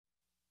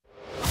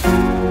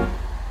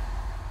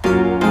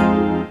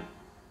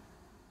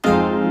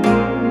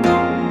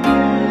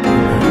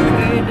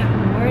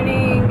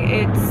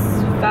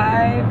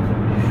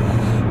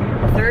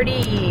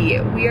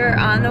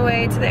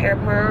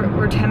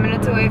We're 10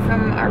 minutes away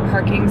from our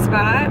parking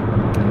spot.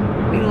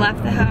 We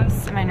left the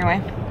house. Am I in your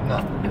way? No.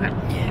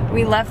 Okay.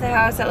 We left the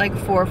house at like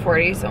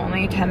 4:40, so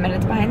only 10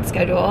 minutes behind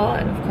schedule,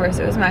 and of course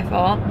it was my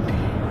fault.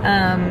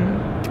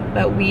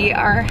 But we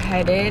are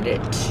headed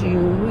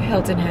to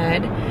Hilton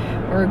Head.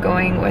 We're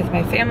going with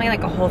my family,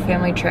 like a whole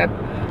family trip.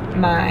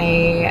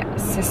 My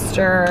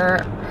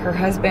sister, her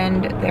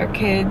husband, their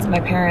kids, my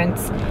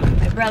parents,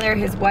 my brother,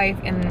 his wife,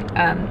 and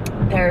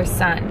their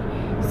son.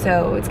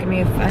 So it's gonna be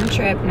a fun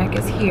trip. Nick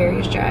is here,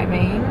 he's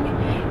driving.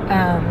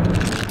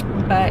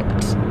 But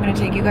I'm gonna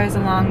take you guys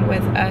along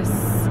with us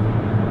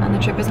on the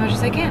trip as much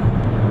as I can.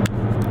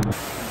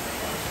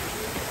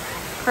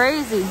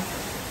 Crazy.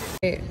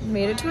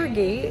 Made it to our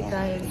gate.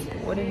 Guys,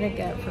 what did Nick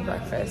get for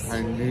breakfast?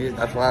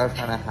 That's why I was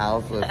kind of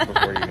houseless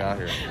before you got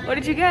here. What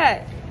did you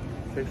get?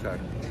 Shake Shack.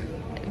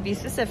 Be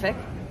specific.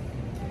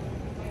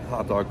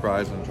 Hot dog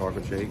fries and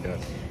chocolate shake at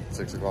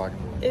 6 o'clock.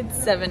 It's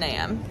 7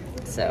 a.m.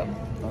 So.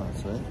 Oh,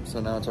 sweet. So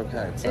now it's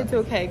okay. It's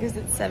okay because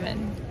it's 7.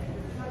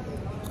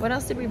 What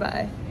else did we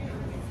buy?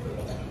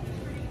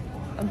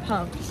 I'm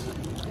pumped.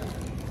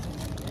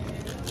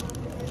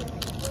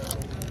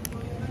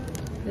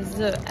 This is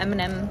a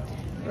M&M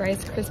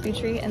Rice Krispie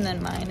treat, and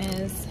then mine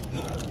is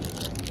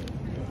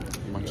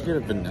Why'd you get a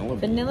vanilla bean?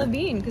 vanilla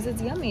bean because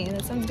it's yummy.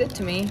 That sounds good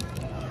to me.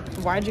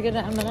 Why'd you get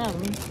an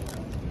M&M?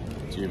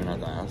 Do you even have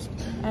to ask?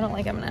 I don't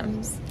like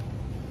M&Ms.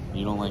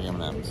 You don't like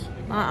M&Ms?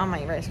 Not on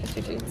my Rice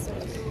Krispie treats.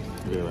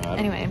 Have you ever had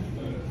Anyway,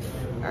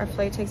 our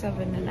flight takes off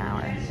in an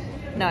hour.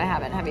 No, I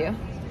haven't. Have you?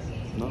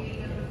 No.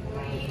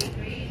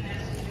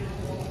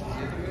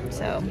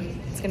 So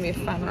it's gonna be a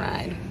fun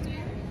ride.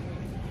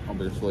 I'll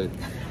be asleep.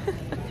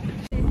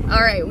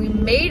 All right, we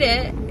made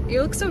it.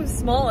 You look so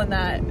small in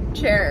that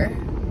chair.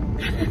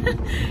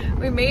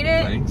 We made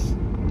it. Thanks.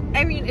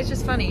 I mean, it's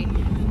just funny.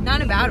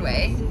 Not in a bad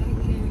way.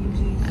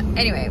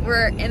 Anyway,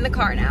 we're in the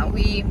car now.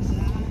 We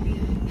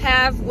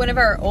have one of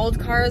our old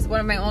cars, one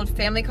of my old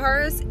family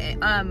cars.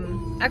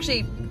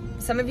 Actually,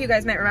 some of you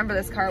guys might remember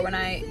this car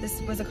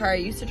this was a car I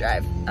used to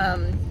drive.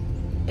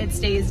 It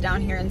stays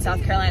down here in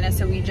South Carolina,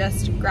 so we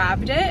just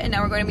grabbed it, and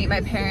now we're going to meet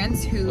my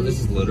parents who... Oh, this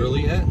is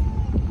literally it?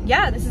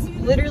 Yeah, this is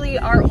literally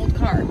our old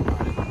car.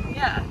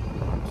 Yeah.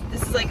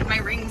 This is like my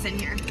ring's in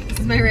here. This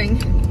is my ring.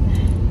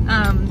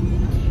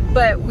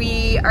 But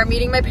we are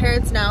meeting my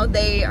parents now.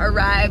 They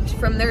arrived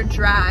from their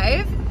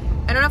drive.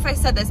 I don't know if I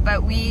said this,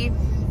 but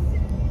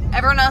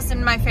everyone else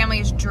in my family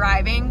is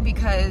driving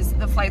because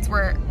the flights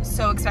were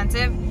so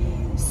expensive.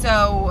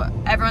 So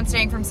everyone's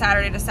staying from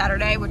Saturday to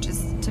Saturday, which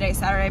is today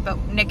Saturday, but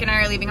Nick and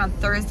I are leaving on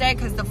Thursday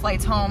because the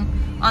flights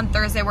home on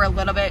Thursday were a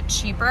little bit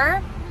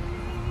cheaper.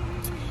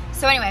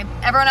 So anyway,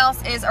 everyone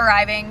else is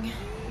arriving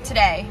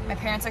today. My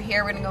parents are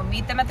here. We're gonna go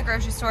meet them at the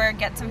grocery store,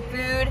 get some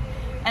food,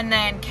 and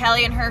then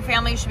Kelly and her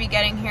family should be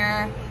getting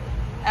here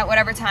at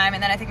whatever time,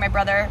 and then I think my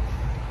brother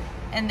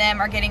and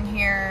them are getting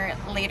here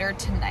later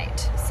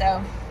tonight.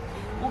 So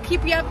we'll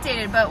keep you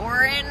updated, but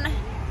we're in,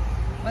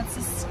 what's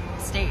this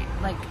state?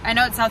 Like, I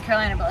know it's South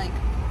Carolina, but like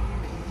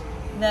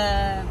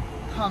the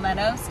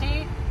Palmetto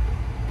state?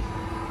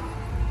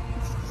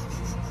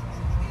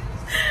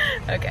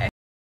 Okay.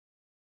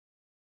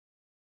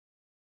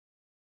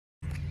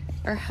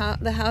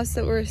 The house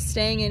that we're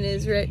staying in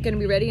is gonna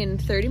be ready in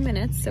 30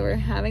 minutes, so we're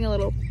having a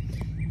little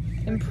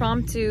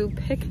impromptu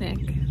picnic.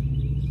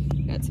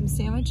 Got some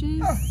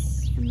sandwiches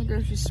from the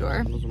grocery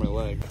store. Those are my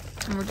legs.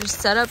 And we're just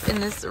set up in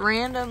this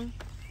random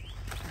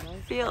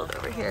field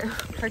over here.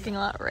 Parking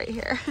lot right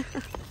here.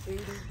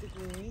 80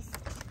 degrees.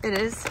 It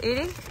is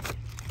 80? Okay,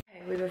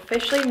 we've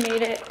officially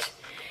made it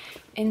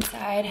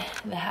inside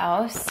the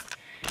house.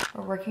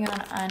 We're working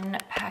on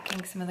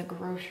unpacking some of the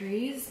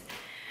groceries.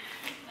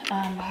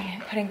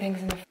 Putting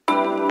things in the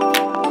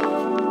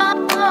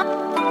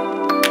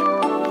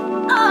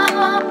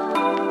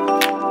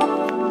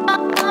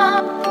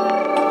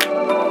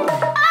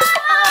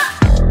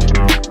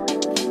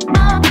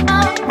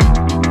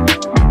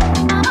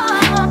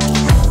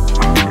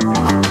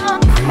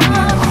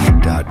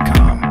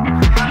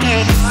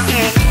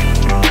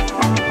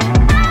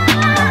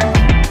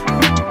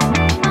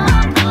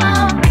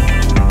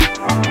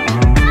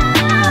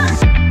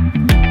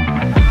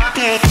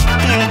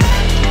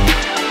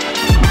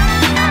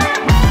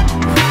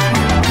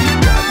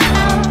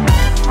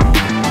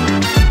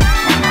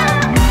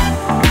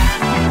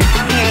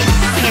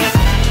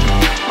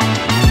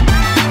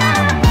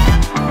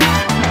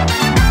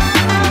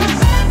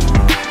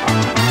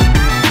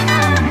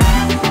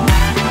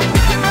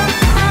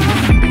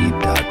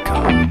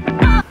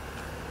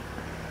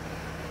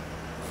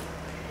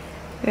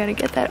We gotta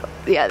get that.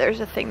 Yeah, there's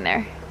a thing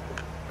there.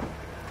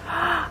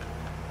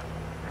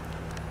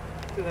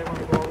 Do they want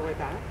to go all the way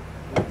back?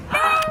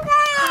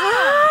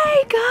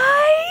 Hi,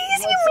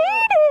 guys! You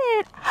made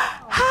it!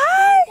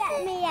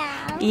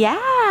 Hi!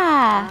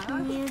 Yeah!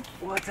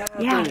 What's up?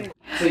 Yeah.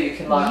 So you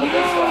can lock it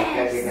this way.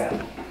 There you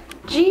go.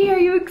 Gee, are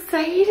you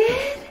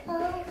excited?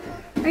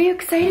 Are you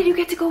excited? You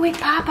get to go wake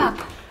Pop up.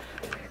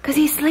 Because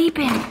he's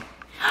sleeping.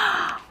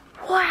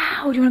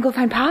 Wow! Do you want to go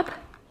find Pop?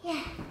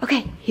 Yeah.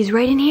 Okay, he's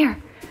right in here.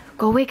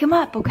 Go wake him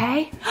up,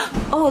 okay?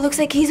 Oh, it looks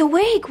like he's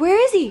awake. Where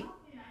is he?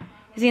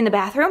 Is he in the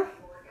bathroom?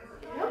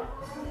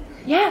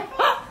 Yeah.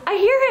 I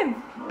hear him.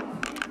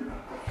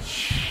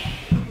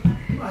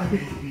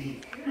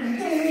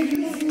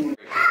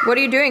 What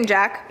are you doing,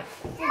 Jack?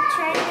 I'm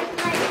trying to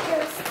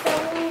find those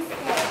stones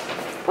there.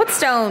 What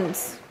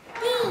stones?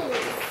 These.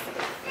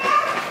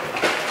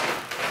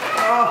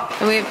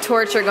 And we have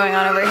torture going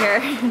on over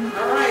here.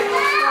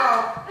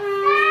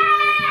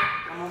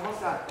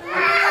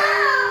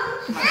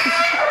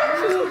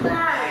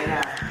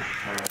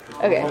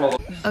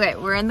 Okay,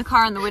 we're in the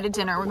car on the way to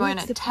dinner. We're going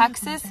to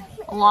Texas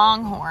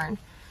Longhorn.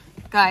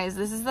 Guys,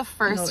 this is the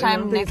first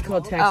time Nick... It's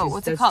called Texas. Oh,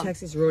 what's it called?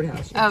 Texas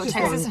Roadhouse. Oh,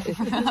 Texas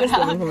Roadhouse.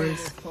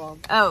 Longhorns.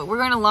 Oh, we're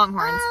going to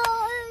Longhorns.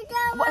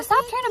 What?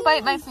 Stop trying to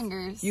bite my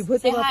fingers. You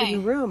put Say them up hi. in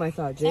your room, I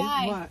thought, Jake. Say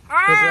hi. What?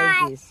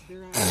 Hi.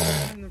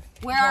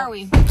 Where are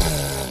we?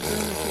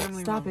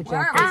 Stop it,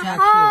 Where Jack. are That's we?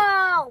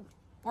 not cute.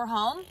 We're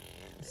home?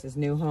 This is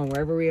new home.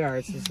 Wherever we are,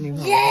 it's this new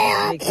home.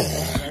 Yeah.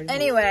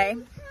 Anyway,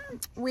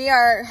 we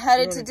are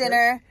headed to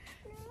dinner.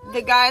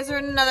 The guys are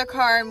in another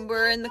car and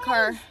we're in the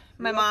car.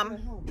 My mom,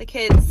 the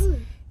kids,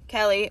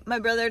 Kelly. My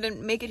brother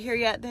didn't make it here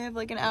yet. They have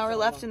like an hour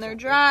left in their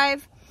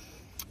drive.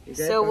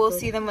 So we'll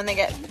see them when they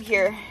get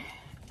here.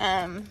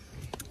 But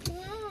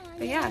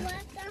yeah,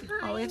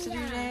 all we have to do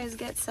today is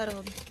get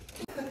settled.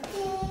 Look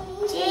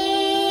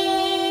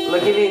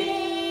at me.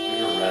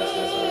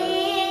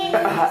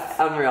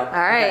 Unreal. All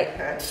right.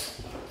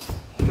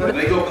 Did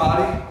they go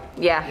potty?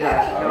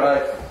 Yeah. All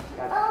right.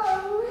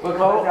 Look,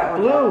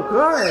 blue,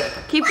 good.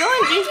 Keep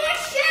going, G.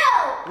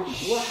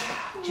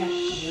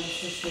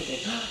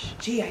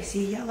 Gee, I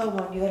see a yellow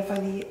one. You gotta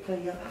find the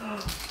yellow.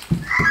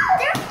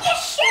 There's your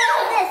shoe,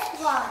 this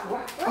one.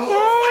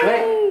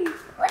 Wait.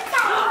 What's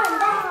that one?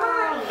 That's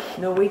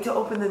mine. No, wait to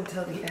open them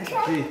till the end.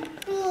 Gee.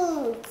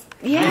 Beans.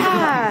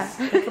 Yeah.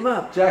 Pick them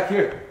up. Jack,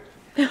 here.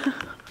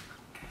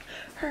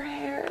 Her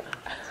hair.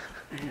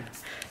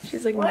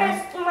 She's like,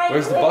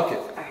 Where's the bucket?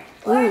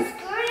 Where's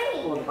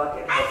green? Well, the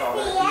bucket I has all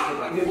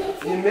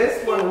that. see You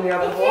missed one when you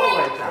have the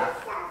hallway, Jack.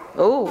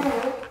 oh,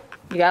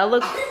 you gotta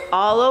look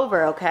all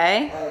over,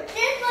 okay?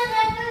 This one's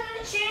under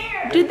the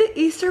chair. Did the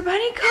Easter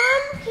Bunny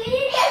come? Can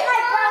you get my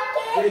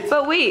bucket?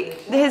 But wait,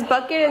 his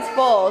bucket is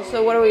full,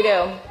 so what do we do?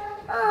 Oh,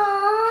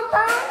 I'm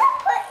gonna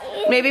put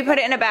you. Maybe put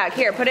it in a bag.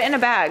 Here, put it in a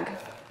bag.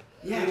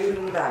 Yeah, put it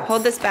in the bag.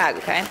 Hold this bag,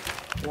 okay?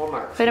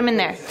 Walmart. Put them in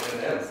there.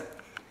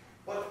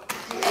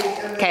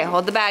 Okay,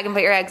 hold the bag and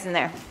put your eggs in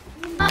there.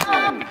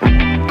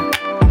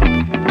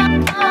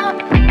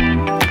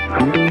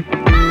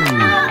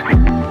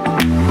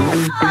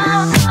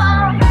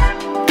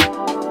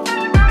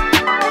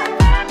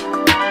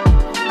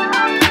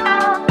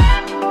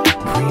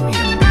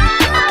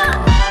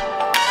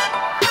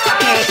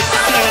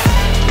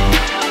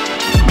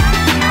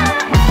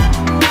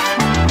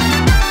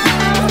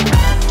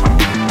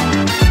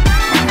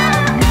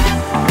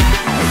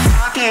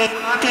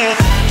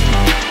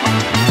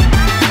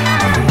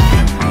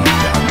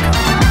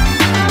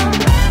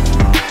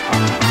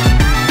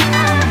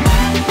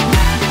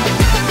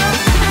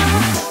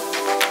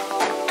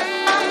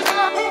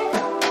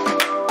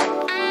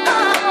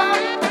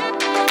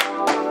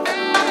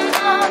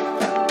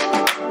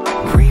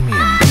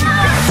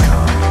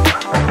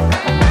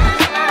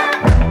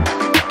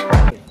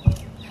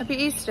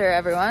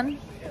 Everyone.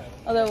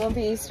 Although it won't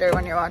be Easter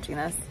when you're watching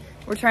this.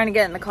 We're trying to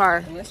get in the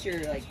car. Unless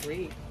you're like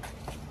great.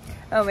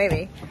 Oh,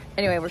 maybe.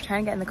 Anyway, we're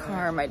trying to get in the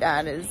car. My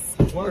dad is,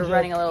 we're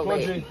running a little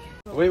late.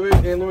 Wait,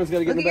 Aunt Lauren's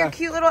gotta get Look in the at your back.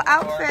 cute little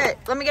outfit.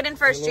 Let me get in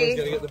first, Aunt Lauren's G.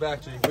 gotta get in the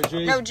back, G. Wait,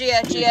 G. No,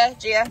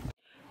 Gia.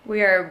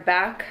 We are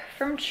back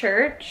from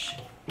church.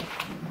 You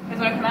guys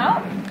wanna come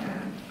out?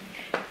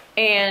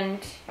 And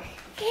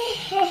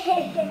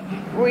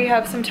we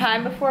have some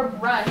time before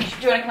brunch.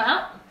 Do you wanna come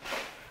out?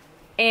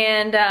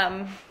 And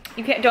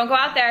you can't. Don't go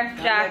out there,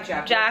 Jack.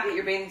 Jack. Jack. Get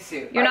your bathing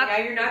suit. You're not. Now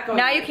you're not going.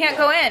 Now you can't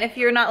go in if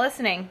you're not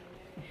listening.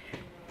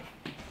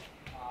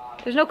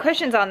 There's no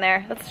cushions on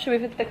there. Should we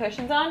put the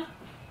cushions on?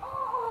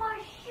 Oh,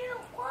 shoot,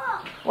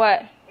 look.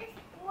 What? It's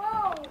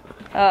low.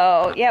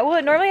 Oh, yeah. Well,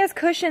 it normally has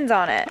cushions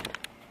on it.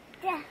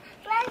 Yeah.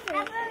 I'm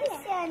gonna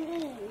sit on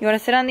these. You want to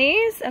sit on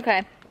these?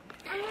 Okay.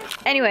 I'm gonna sit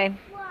Anyway, on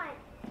one.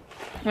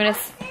 I'm gonna.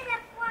 Sit on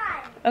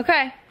one.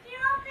 Okay. Can you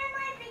open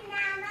my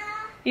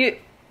banana?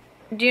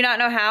 Do you not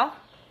know how?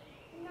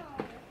 No.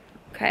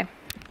 Okay.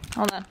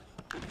 Hold on.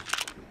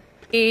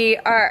 We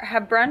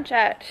have brunch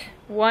at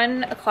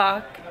 1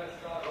 o'clock,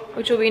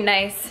 which will be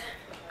nice.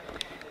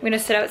 I'm gonna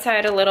sit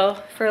outside for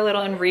a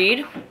little and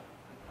read.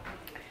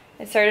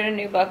 I started a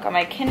new book on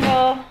my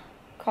Kindle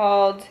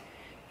called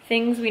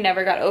Things We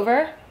Never Got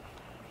Over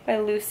by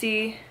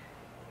Lucy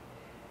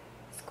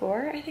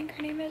Score, I think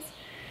her name is.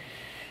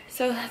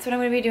 So that's what I'm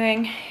gonna be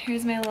doing.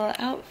 Here's my little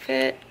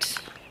outfit.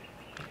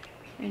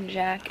 And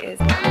Jack is...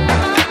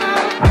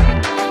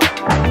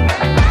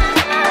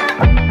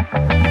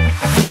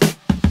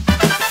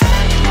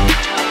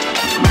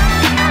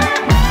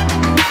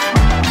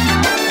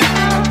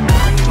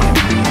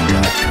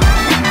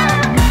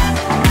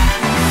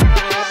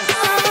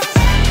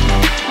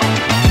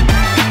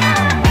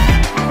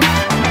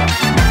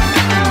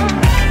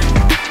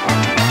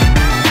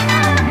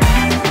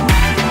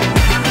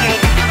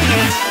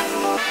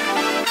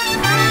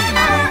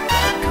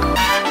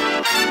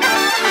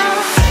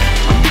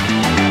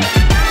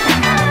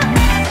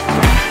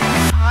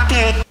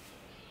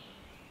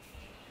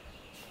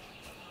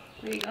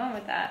 Where are you going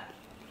with that?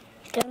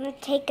 Gonna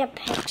take a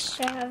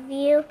picture of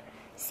you.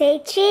 Say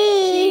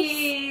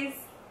cheese.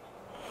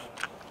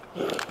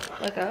 Cheese.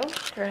 Let go.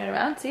 Turn it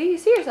around. See? You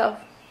see yourself.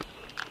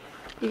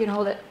 You can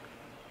hold it.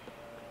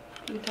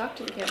 You can talk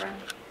to the camera.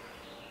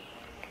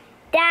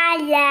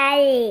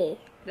 Daddy.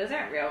 Those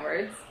aren't real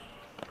words.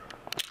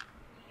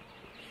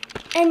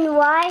 And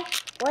why?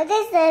 What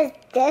is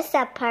this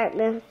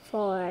apartment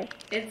for?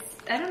 It's,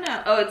 I don't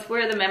know. Oh, it's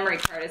where the memory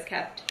card is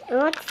kept. And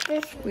what's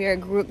this? We are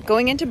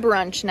going into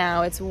brunch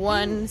now. It's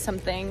 1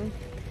 something.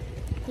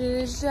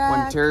 Here's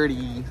Jack.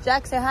 1:30.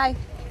 Jack, say hi.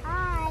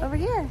 Hi. Over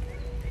here.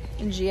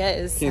 And Gia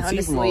is Can't sound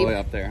see from all the asleep. way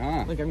up there,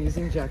 huh? Like I'm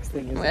using Jack's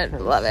thing. I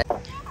love it.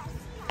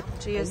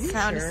 Gia's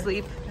sound sure?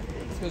 asleep.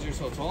 It's because you're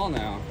so tall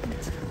now.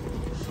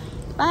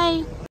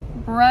 Bye.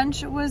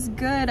 Brunch was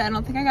good. I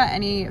don't think I got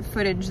any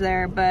footage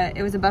there, but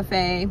it was a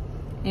buffet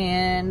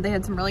and they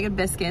had some really good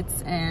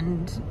biscuits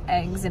and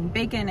eggs and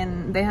bacon,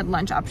 and they had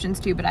lunch options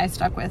too, but I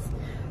stuck with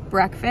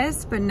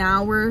breakfast. But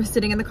now we're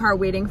sitting in the car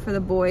waiting for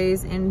the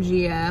boys and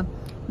Gia.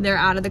 They're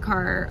out of the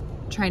car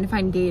trying to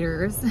find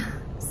gators.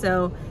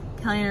 So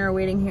Kelly and I are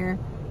waiting here.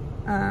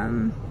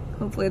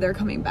 Hopefully they're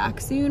coming back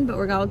soon, but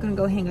we're all gonna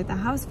go hang at the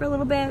house for a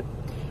little bit.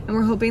 And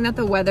we're hoping that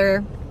the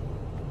weather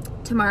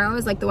tomorrow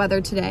is like the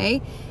weather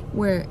today,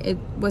 where it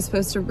was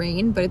supposed to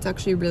rain, but it's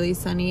actually really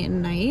sunny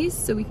and nice,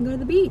 so we can go to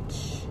the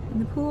beach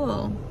and the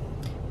pool.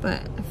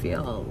 But I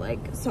feel like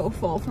so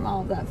full from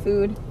all of that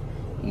food.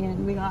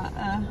 And we got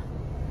a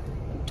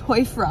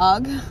toy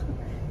frog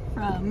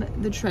from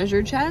the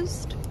treasure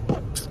chest.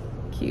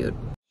 Cute.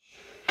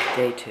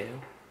 Day 2.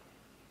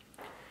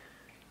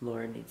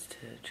 Lauren needs to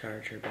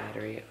charge her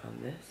battery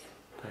on this,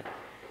 but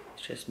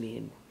it's just me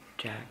and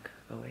Jack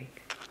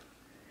awake.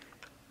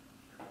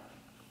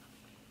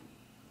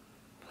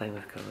 Playing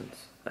with cones,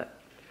 but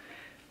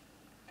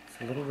it's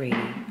a little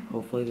rainy.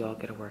 Hopefully we all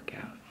get a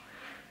workout,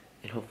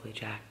 and hopefully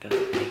Jack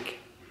doesn't make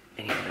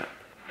anything up.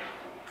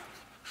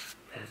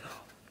 That is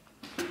all.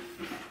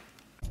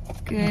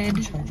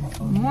 Good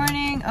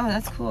morning. Oh,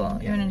 that's cool.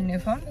 You're on a new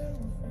phone?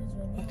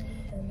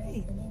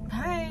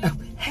 Hi. Oh,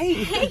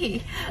 hey.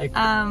 Hey.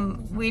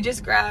 We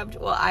just grabbed,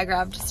 well, I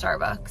grabbed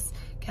Starbucks.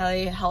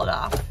 Kelly held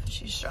off.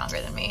 She's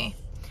stronger than me.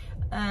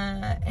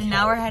 And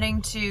now we're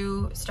heading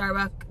to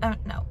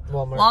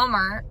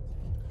Walmart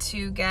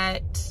to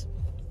get,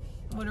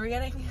 what are we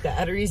getting?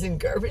 Batteries and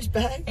garbage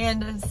bag?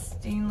 And a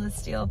stainless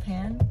steel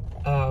pan.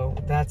 Oh,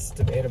 that's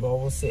debatable.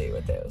 We'll see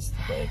what those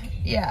like.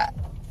 Yeah,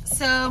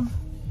 so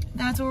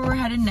that's where we're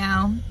headed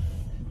now.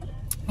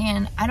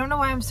 And I don't know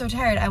why I'm so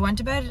tired. I went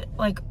to bed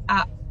like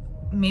at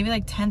maybe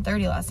like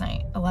 10:30 last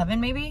night, 11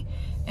 maybe,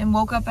 and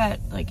woke up at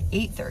like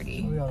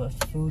 8:30. Look at all the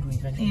food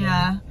we've been eating.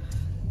 Yeah.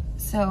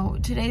 So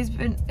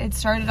it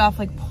started off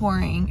like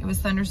pouring. It was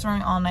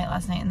thunderstorming all night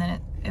last night, and then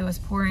it was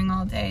pouring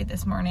all day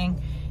this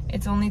morning.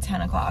 It's only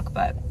 10 o'clock,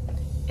 but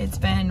it's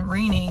been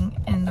raining,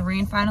 and the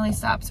rain finally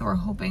stopped, so we're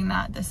hoping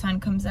that the sun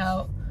comes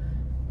out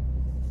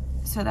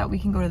so that we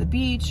can go to the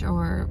beach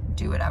or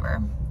do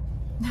whatever.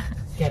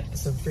 Get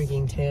some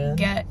freaking tan.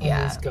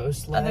 These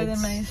ghost legs. Other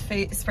than my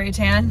spray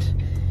tan.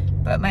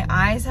 But my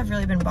eyes have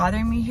really been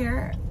bothering me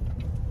here.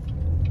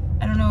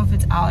 I don't know if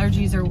it's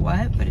allergies or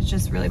what, but it's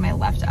just really my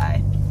left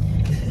eye.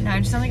 Now I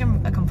just sound like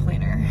I'm a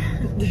complainer.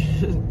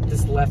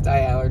 This left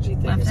eye allergy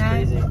thing is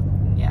crazy.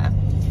 Yeah.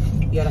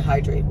 You gotta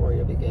hydrate more,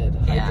 you'll be good.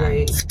 Yeah.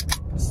 Hydrate,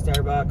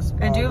 Starbucks,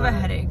 Walmart. I do have a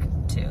headache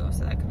too,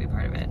 so that could be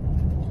part of it.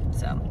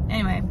 So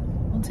anyway,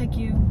 we'll take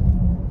you.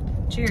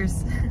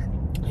 Cheers.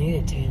 I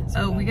need a tan.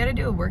 Oh, we gotta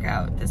do a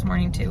workout this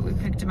morning too. We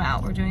picked him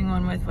out. We're doing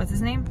one with, what's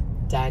his name?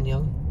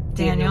 Daniel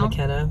McKenna.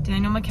 McKenna.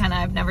 Daniel McKenna.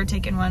 I've never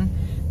taken one,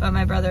 but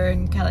my brother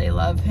and Kelly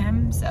love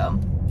him, so.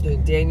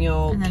 Doing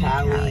Daniel, And then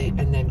Callie,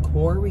 and then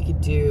Core we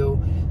could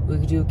do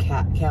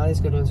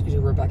Callie's good ones. We could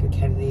do Rebecca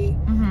Kennedy.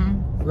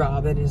 Mm-hmm.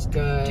 Robin is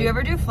good. Do you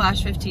ever do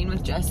Flash 15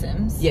 with Jess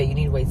Sims? Yeah, you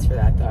need weights for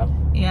that though.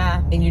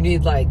 Yeah. And you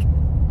need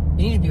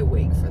to be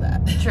awake for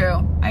that.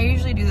 True. I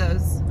usually do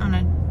those on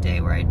a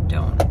day where I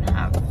don't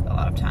have a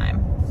lot of time,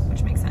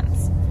 which makes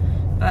sense.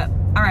 But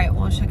all right,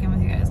 we'll check in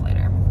with you guys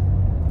later.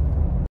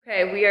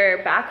 Okay, we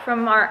are back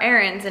from our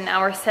errands and now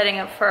we're setting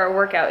up for our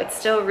workout. It's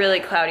still really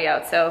cloudy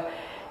out, so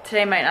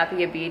today might not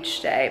be a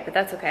beach day, but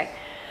that's okay.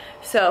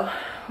 So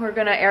we're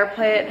gonna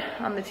airplay it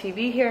on the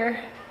TV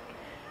here,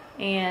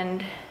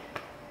 and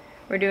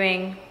we're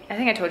doing, I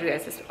think I told you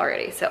guys this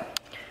already, so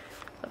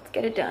let's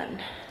get it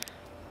done.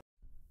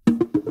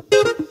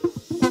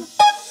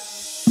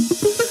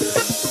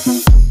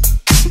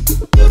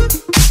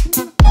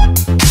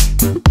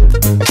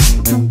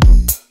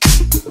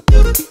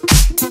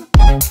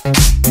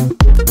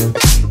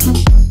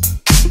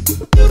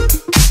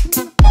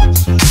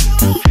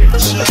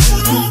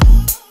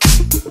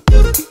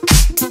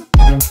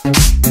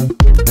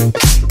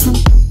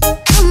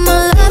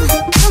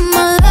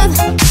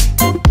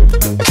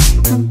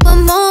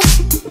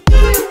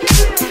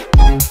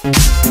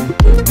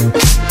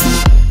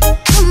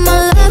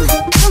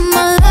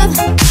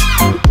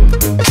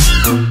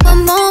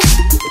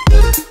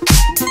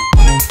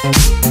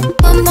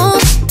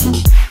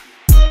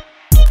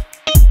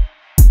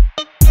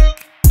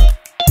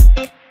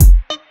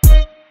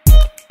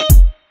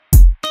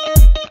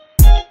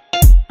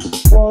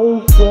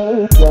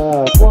 It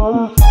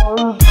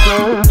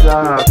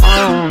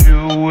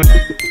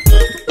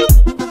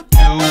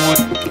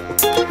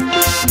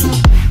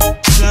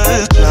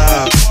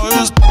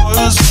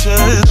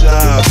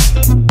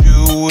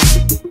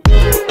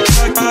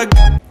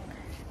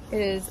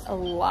is a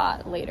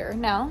lot later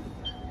now,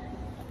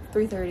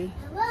 3:30,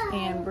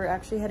 and we're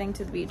actually heading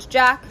to the beach.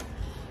 Jack,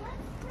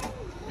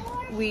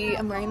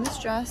 I'm wearing this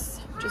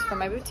dress just from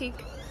my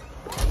boutique.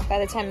 By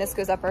the time this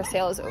goes up, our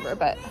sale is over,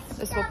 but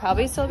this will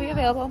probably still be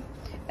available.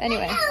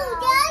 Anyway,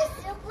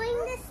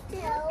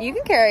 you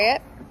can carry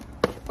it.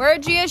 Where are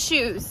Gia's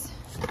shoes?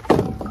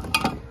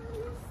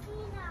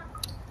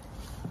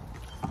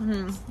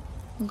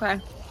 Okay.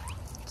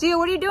 Gia,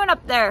 what are you doing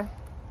up there?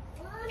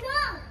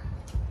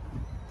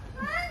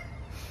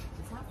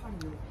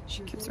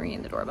 She keeps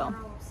ringing the doorbell.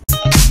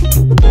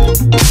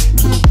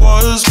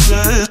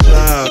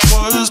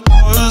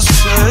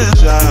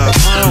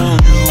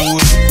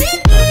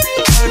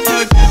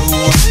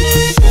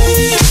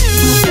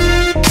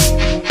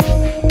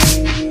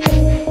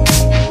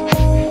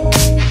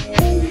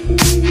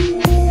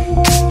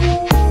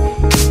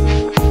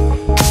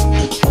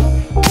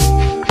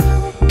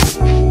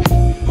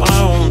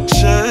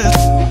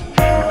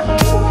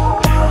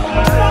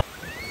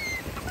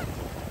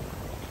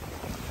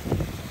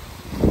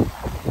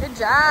 Good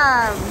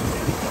job.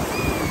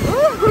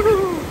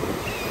 Woo-hoo.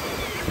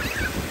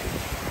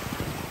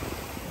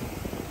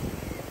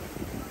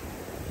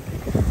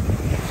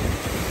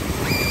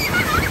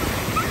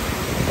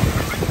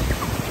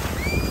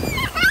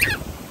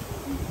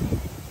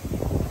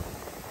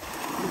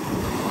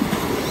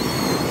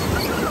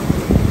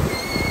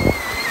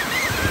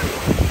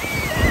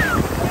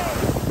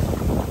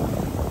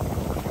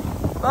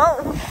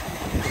 Oh.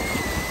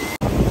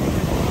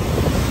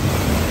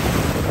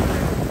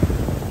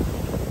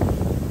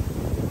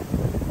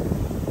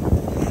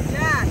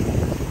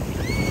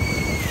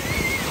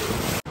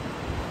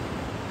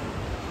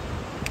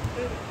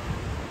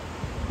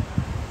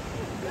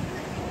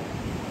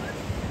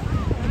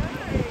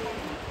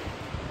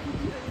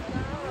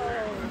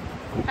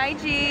 Hi,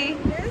 G.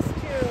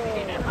 Missed you. You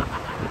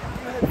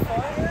had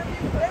fun?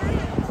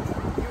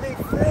 You made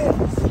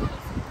friends.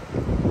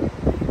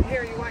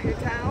 Here, you want your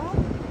towel?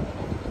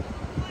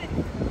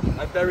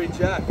 I buried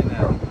Jack in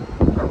that. You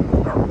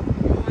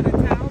want a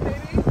towel,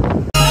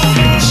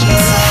 baby?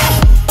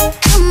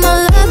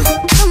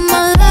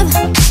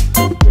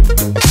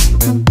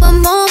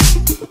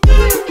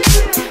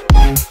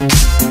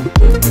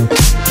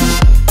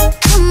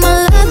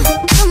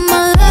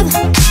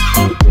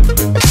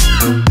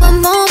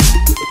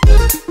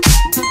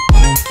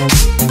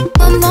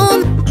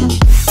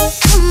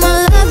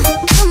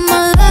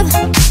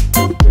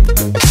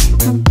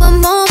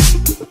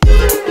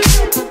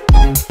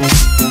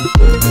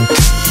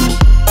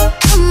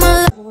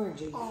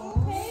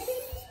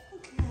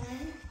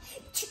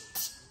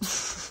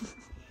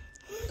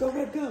 Go,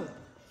 Red, go.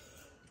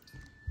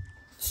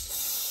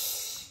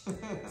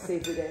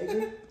 Save the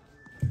day,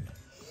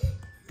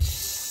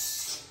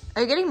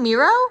 Are you getting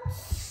Miro?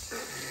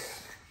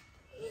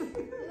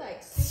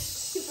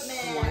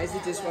 Why is the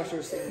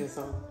dishwasher singing this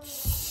song?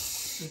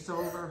 It's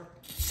over.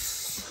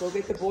 Go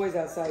get the boys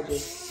outside,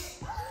 Jake.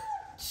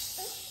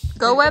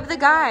 Go web the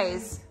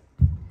guys.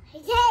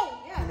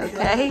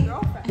 Okay.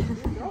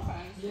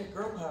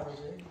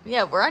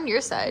 Yeah, we're on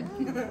your side.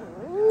 Good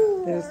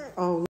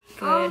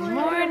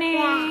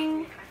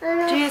morning.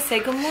 Gia, say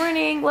good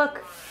morning.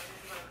 Look.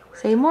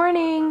 Say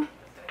morning.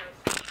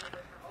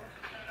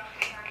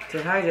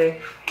 Say hi,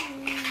 Jay.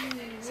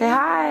 Say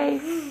hi.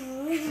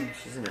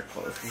 She's in her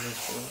clothes.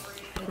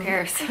 Who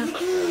cares?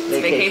 It's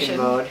Vacation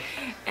mode.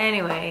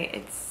 Anyway,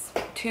 it's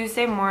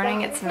Tuesday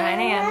morning. It's 9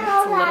 a.m.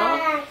 It's a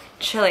little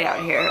chilly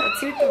out here. Let's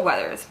see what the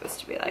weather is supposed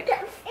to be like.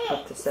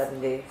 Up to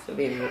 70. So it'll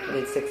be in the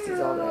mid-60s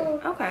all day.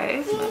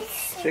 Okay. So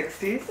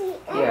 60s?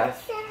 Yeah.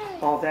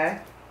 All day?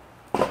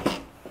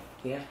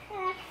 Yeah.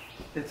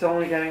 It's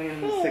only getting in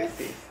the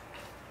 60s.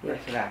 Yeah.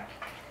 Today.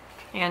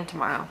 and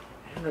tomorrow.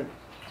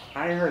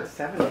 I heard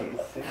 70s,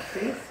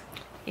 60s?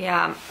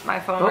 Yeah, my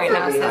phone right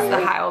now says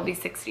the high will be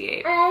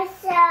 68.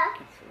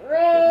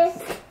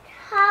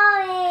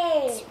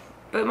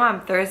 But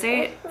Mom,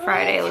 Thursday,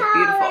 Friday look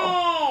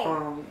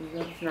beautiful.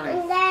 That's nice.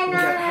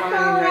 How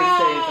many nice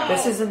days are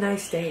This is a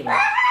nice day.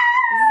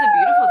 This is a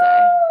beautiful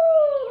day.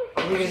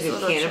 Are we It's a gonna do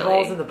little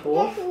cannonballs chilly. in the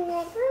pool?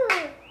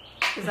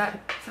 Is that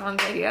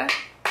someone's idea?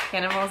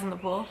 Cannonballs in the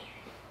pool?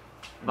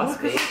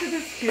 Must be. Look at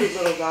this cute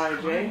little guy,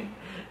 Jay.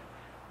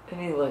 I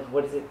mean, like,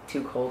 what is it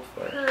too cold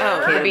for? Oh, the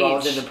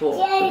Cannonballs beach. in the pool.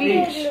 The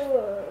beach.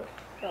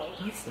 No,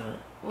 it's not.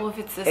 Well, if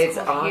it's this It's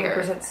cold here.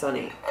 100%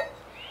 sunny.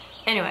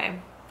 Anyway,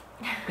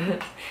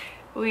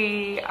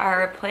 we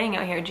are playing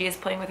out here. Gia's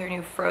playing with her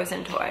new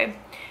Frozen toy.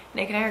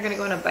 Nick and I are gonna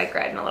go on a bike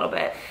ride in a little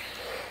bit.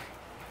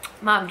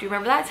 Mom, do you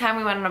remember that time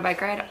we went on a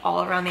bike ride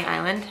all around the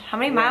island? How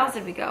many miles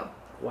did we go?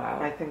 Wow.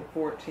 I think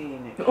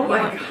 14. Oh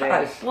my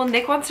gosh. Well,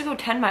 Nick wants to go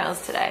 10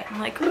 miles today.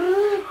 I'm like,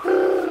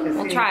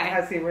 we'll try.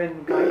 Has he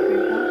ridden bike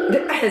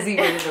before? Has he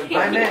ridden a I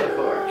bike meant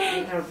before?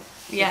 you know,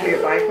 Yeah. Is he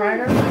a bike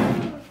rider?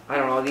 I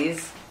don't know,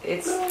 these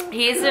He's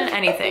in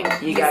anything.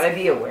 You gotta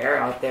be aware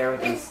out there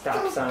with these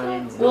stop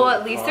signs. Well,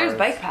 at least there's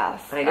bike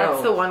paths. I know.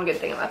 That's the one good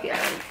thing about the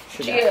island.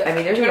 Gia, I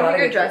mean, there's do you a want lot to put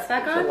your of dress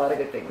back on? There's a lot of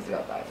good things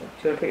about the island. Do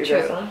you want to put your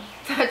dress on?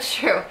 That's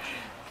true.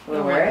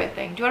 Wanna wear it? Good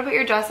thing. Do you want to put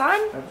your dress on?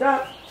 What's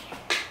up?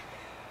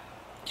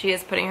 She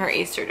is putting her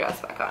Easter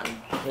dress back on.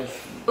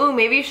 Yes. Ooh,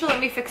 maybe you should let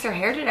me fix her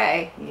hair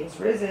today. He is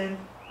risen.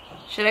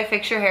 Should I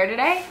fix your hair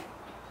today?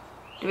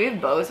 Do we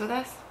have bows with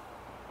us?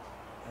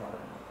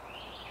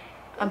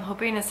 I'm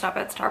hoping to stop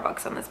at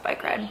Starbucks on this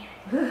bike ride.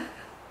 Do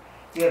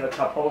you have a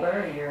cup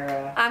holder in your...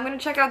 I'm gonna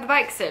check out the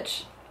bike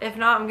stitch. If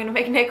not, I'm gonna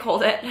make Nick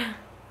hold it.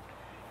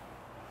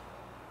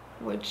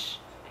 Which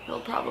he'll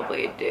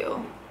probably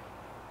do.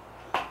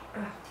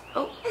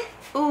 Oh,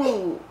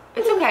 ooh,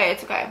 it's okay,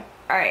 it's okay.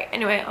 All right,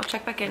 anyway, I'll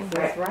check back in.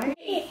 That's right.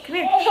 Come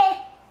here.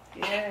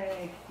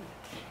 Yay.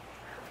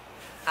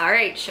 All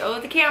right, show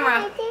the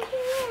camera.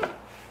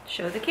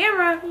 Show the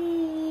camera.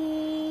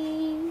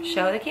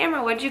 Show the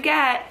camera, what'd you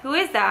get? Who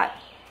is that?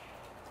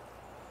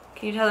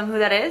 Can you tell them who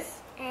that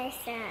is?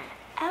 Elsa.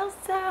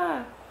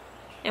 Elsa.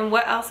 And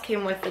what else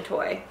came with the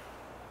toy?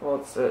 Well,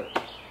 it's I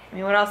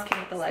mean, what else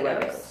came with the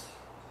Legos?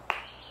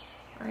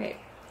 All right.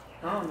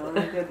 Oh, no,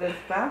 they did this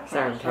back.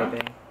 Sorry, I'm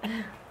typing. I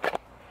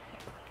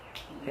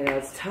know,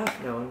 it's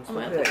tough. No, I'm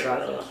supposed to be like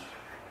glasses.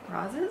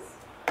 Roses?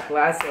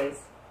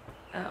 Glasses.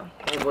 Oh,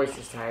 My voice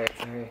is tired,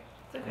 sorry.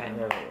 it's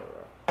okay.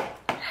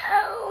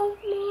 Oh,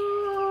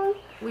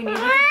 Mom. We need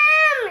to...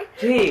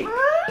 Gee,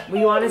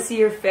 we want to see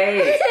your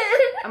face.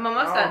 I'm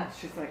almost done.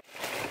 She's like,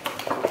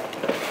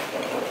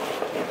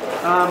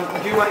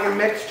 do you want your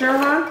mixture,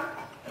 hon?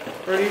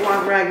 Or do you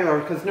want regular?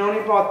 Because Noni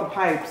bought the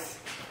pipes.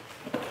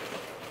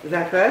 Is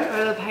that good? What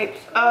are the pipes?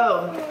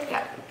 Oh,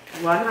 yeah.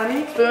 What,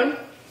 honey? Spoon?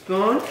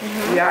 Spoon?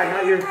 Yeah, I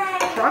got your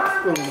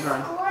truck spoon,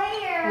 hon.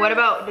 What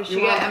about, does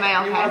she get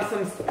MILK? You want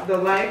some, the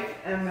length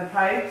and the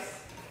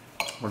pipes?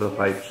 What are the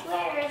pipes?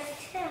 Sweaters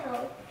too.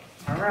 All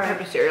Type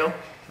right. of cereal.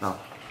 No.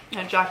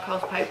 And Jack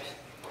calls pipes.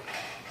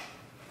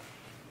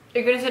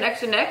 You're gonna sit next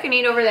to Nick and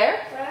eat over there?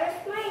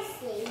 Where's my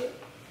seat?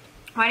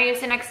 Why don't you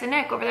sit next to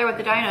Nick over there with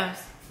the dinos?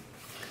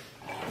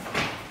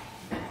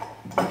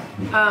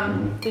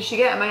 Does she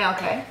get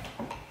MILK?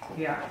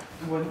 Yeah.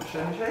 Shouldn't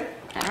she?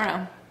 I don't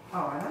know.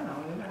 Oh, I don't know.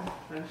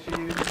 And she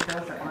usually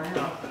does at my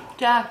house.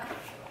 Jack,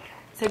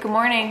 say good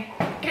morning.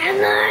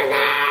 Good morning.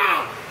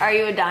 Are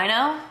you a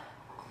dino?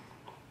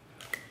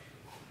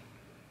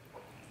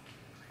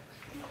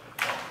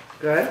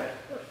 Good?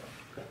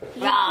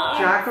 Yeah.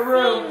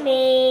 Jackaroo.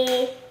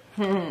 Me.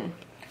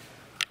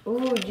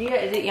 Ooh,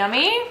 Gia, is it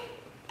yummy?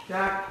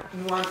 Jack,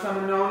 you want some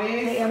of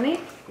Noni's? Yummy?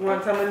 You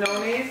want some of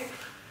Noni's?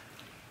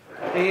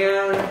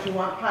 And you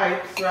want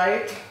pipes,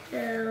 right?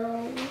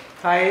 So,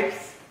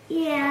 Pipes?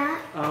 yeah.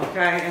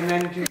 Okay, and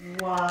then do you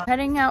want...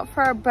 Heading out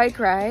for our bike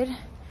ride.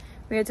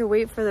 We had to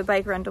wait for the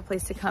bike rental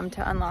place to come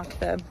to unlock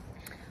the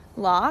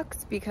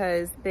locks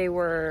because they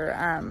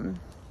weren't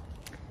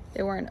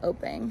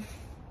opening.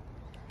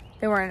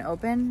 They weren't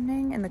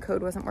opening and the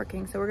code wasn't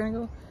working. So we're gonna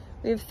go,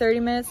 we have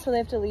 30 minutes till they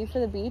have to leave for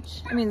the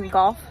beach. I mean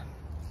golf.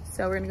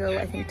 So we're gonna go,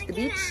 I think, to the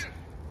beach.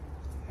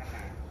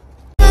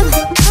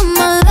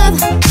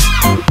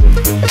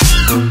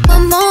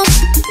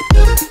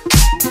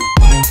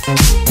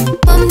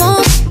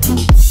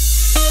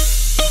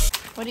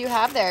 What do you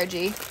have there,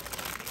 G?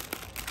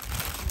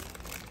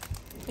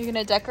 You're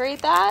gonna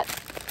decorate that?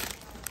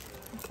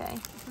 Okay,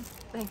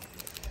 thanks.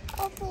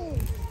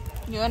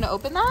 You wanna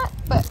open that?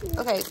 But,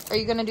 okay, are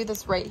you gonna do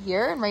this right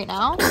here and right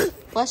now?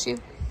 Bless you.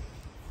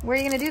 Where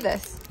are you gonna do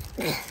this?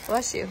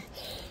 Bless you.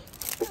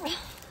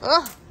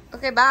 Oh,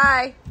 okay,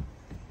 bye.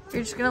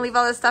 You're just gonna leave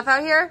all this stuff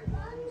out here?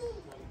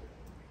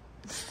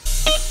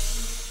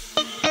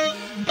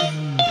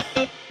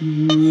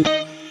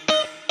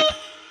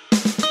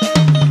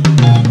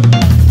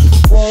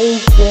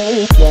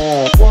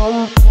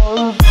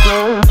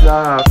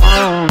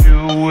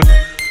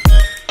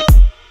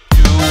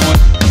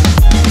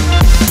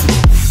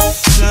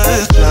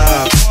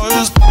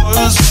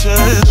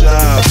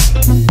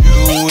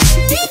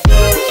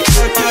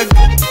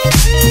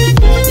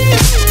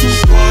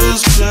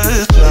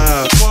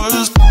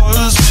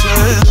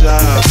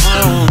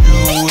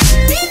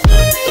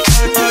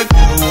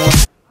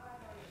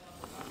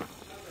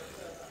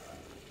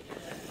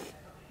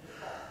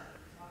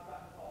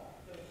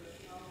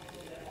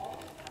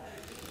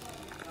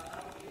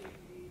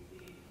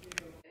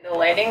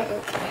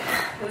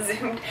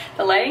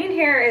 The lighting in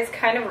here is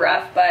kind of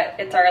rough, but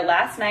it's our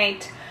last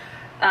night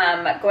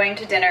going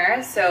to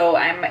dinner, so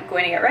I'm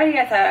going to get ready.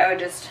 I thought I would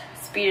just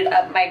speed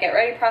up my get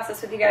ready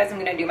process with you guys. I'm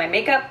gonna do my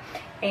makeup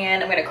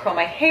and I'm gonna curl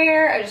my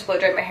hair. I just blow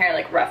dried my hair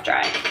like rough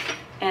dry.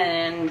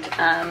 And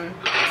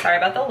sorry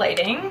about the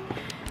lighting.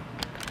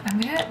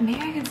 Maybe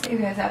I can set you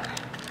guys up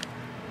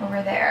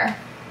over there.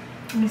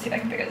 Let me see if I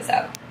can figure this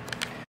out.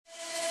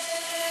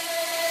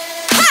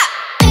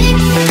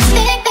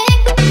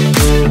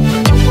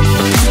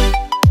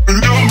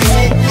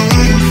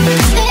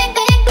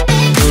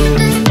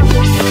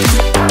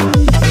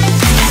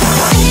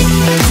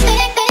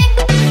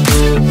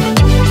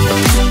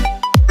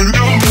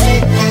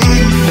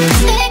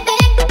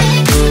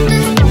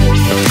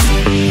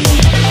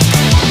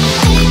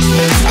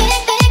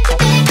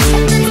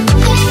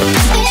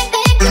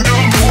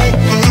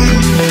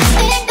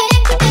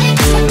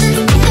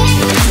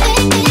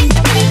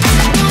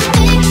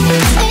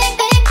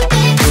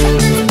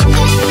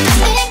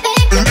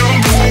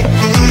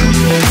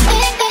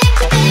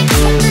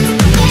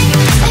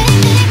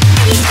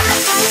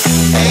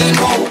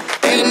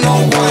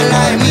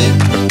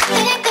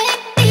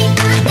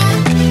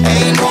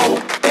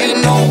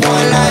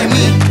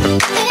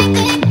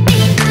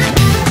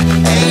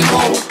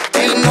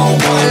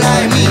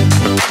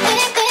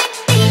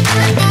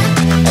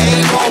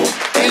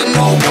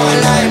 no one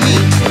like me.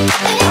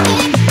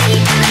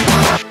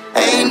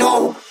 Ain't no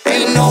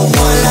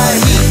one like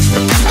me.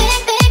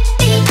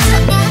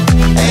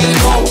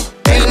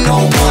 Ain't no one like me. Ain't no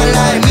one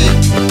like me.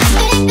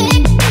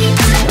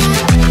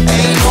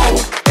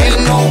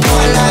 Ain't no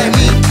one like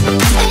me.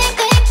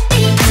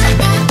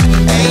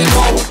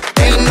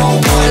 Ain't no one like me. Ain't no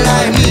one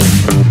like me.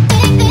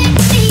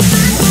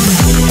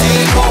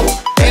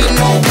 Ain't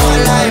no one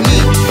like me.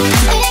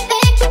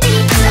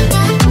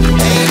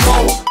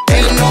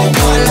 Ain't no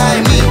one like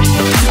me.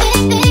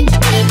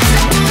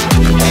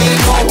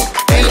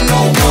 Ain't no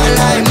one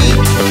like me.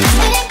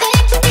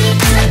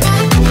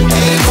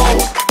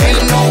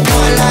 Ain't no one like me. Ain't no one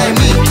like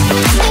me.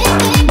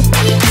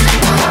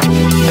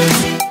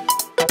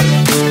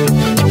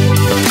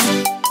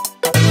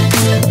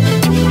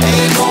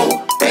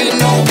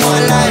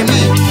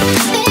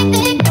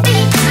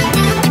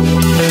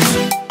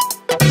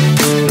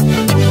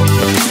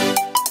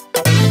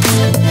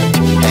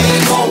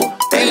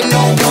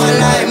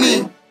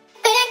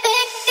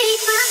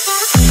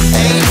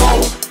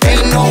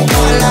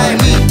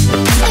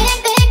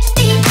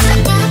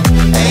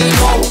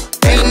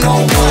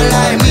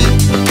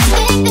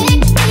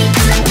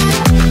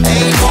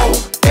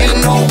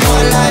 Ain't no one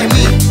like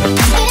me.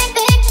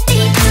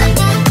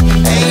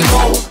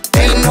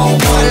 Ain't no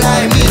one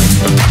like me.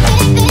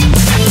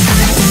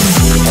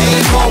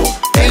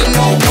 Ain't no one like me. Ain't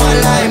no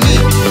one like me.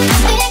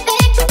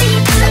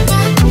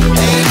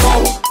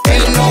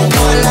 Ain't no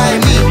one like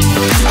me.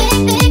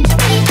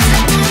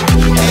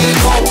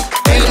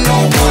 Ain't no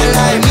one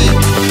like me.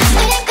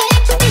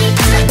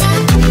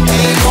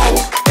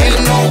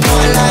 Ain't no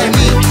one like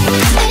me.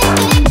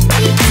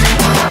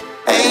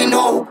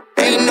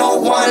 Ain't no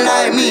one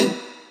like me.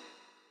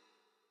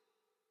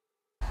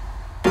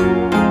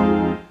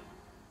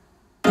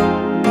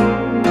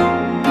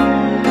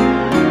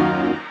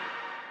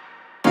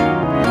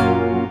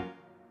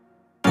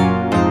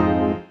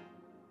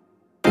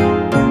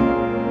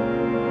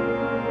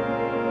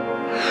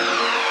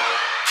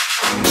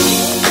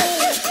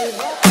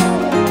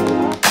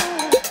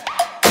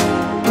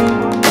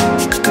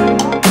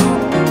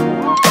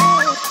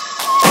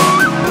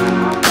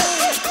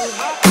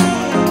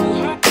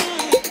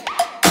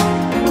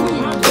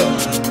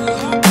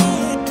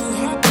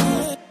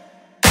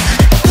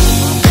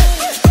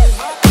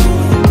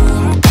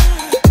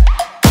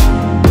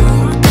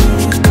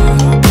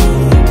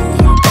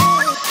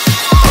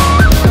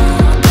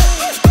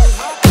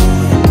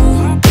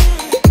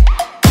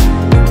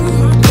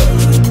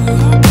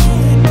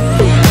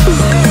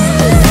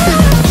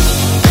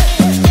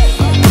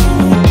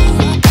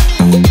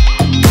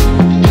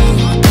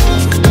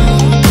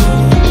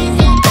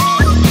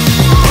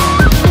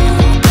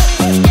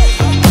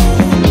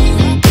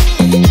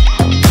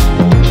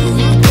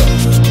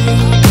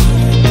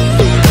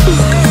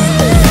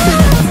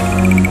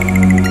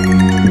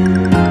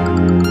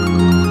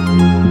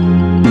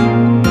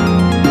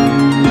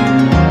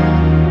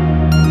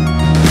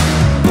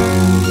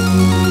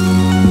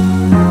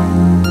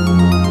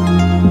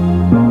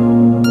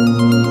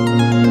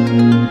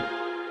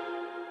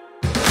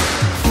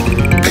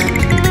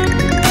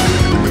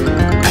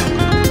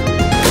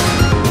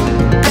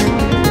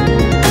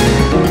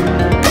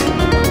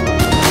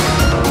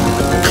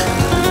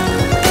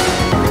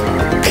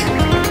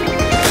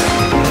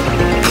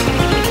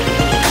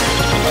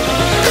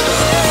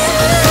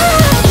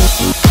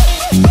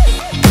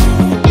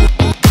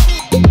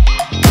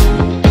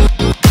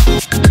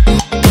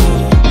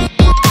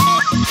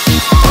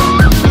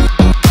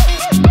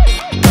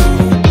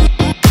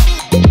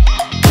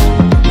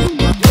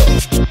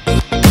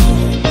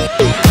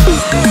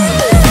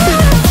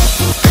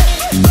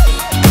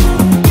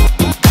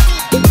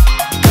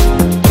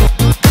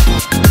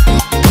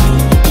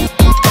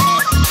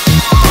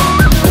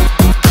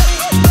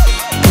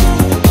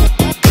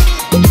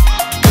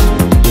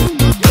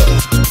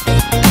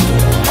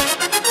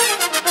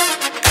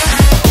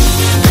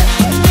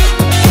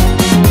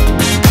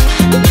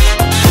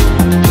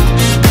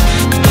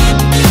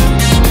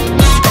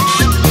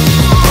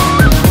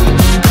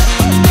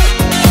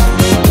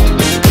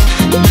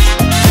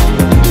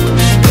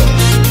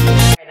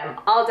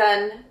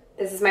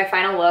 This is my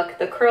final look.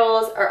 The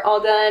curls are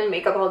all done,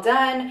 makeup all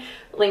done.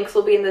 Links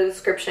will be in the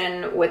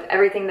description with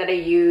everything that I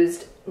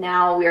used.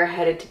 Now we are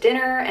headed to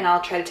dinner, and I'll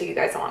try to take you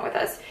guys along with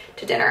us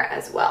to dinner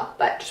as well.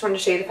 But just wanted to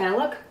show you the final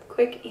look.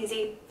 Quick,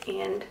 easy,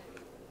 and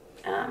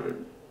I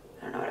don't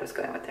know what I was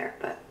going with there,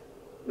 but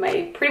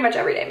my pretty much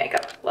everyday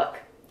makeup look.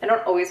 I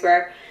don't always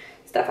wear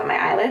stuff on my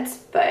eyelids,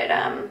 but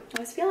I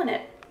was feeling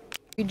it.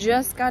 We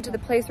just got to the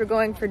place we're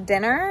going for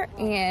dinner,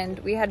 and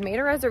we had made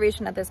a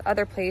reservation at this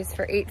other place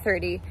for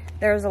 8:30.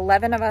 There was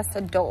 11 of us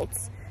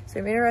adults, so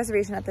we made a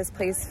reservation at this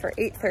place for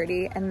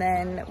 8:30, and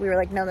then we were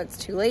like, no, that's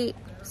too late.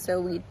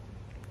 So we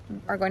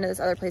are going to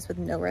this other place with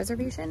no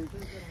reservation,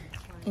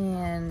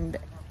 and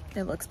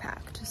it looks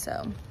packed,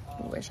 so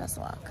wish us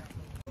luck.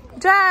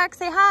 Jack,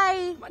 say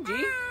hi. Come on, G.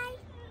 Hi.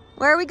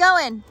 Where are we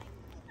going?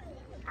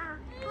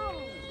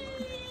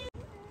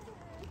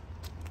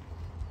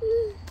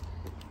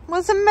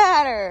 What's the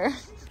matter?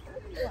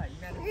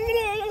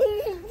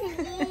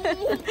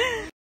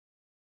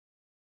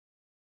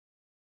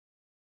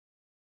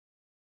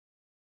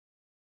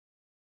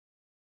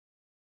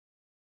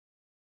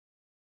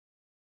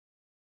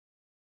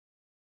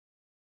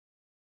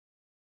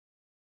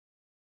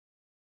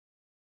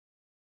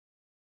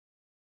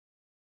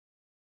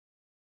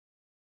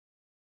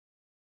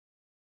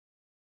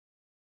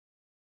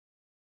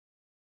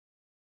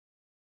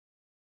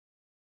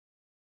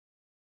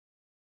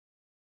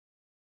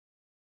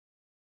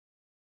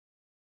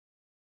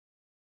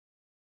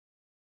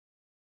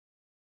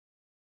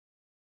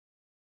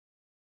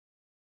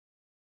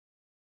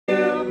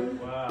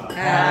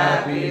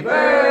 Happy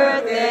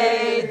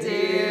birthday,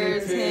 dear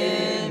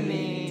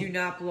Timmy. Do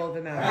not blow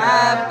them out.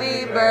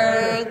 Happy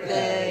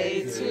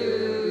birthday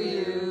to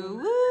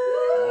you.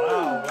 Woo.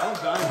 Wow, well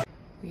done.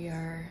 We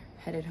are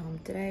headed home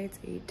today. It's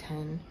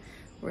 8:10.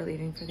 We're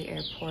leaving for the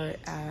airport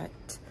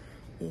at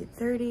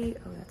 8:30.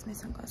 Oh, that's my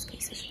sunglass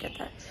case. I should get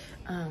that.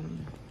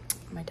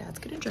 My dad's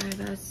gonna drive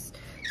us.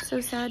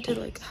 So sad to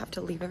like have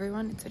to leave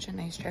everyone. It's such a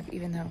nice trip,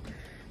 even though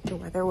the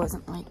weather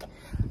wasn't like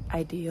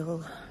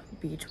ideal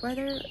beach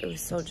weather. It was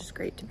still just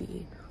great to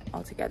be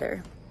all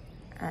together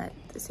at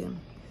the same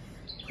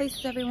place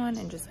as everyone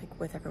and just like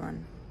with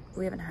everyone.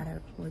 We haven't had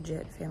a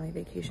legit family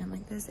vacation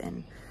like this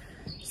in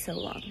so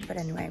long. But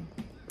anyway,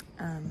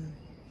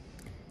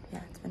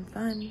 yeah, it's been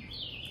fun.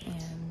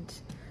 And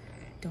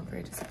don't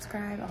forget to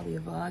subscribe. I'll be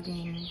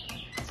vlogging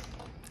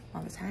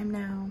all the time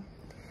now.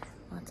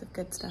 Lots of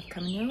good stuff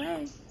coming your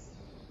way.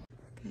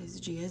 Guys,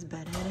 Gia's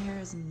bedhead hair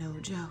is no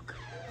joke.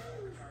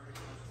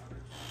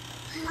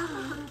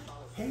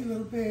 Hey,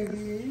 little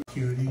baby.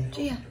 Cutie.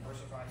 Gia.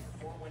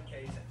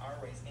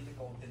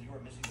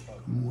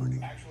 Good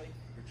morning.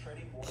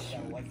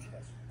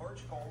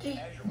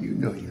 You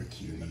know you're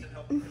cutie.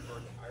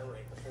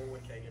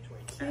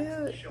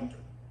 Cute.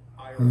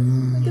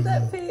 Look at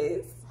that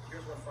face.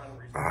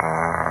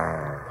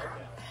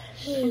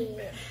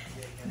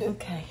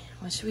 Okay,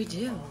 what should we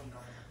do?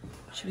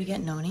 Should we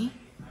get Noni?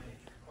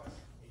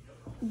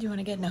 Do you want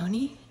to get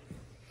Noni?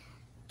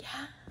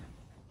 Yeah.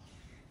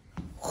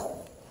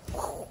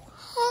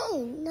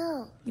 Hey,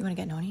 no. You want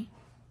to get Noni?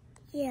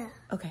 Yeah.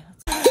 Okay,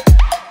 let's go.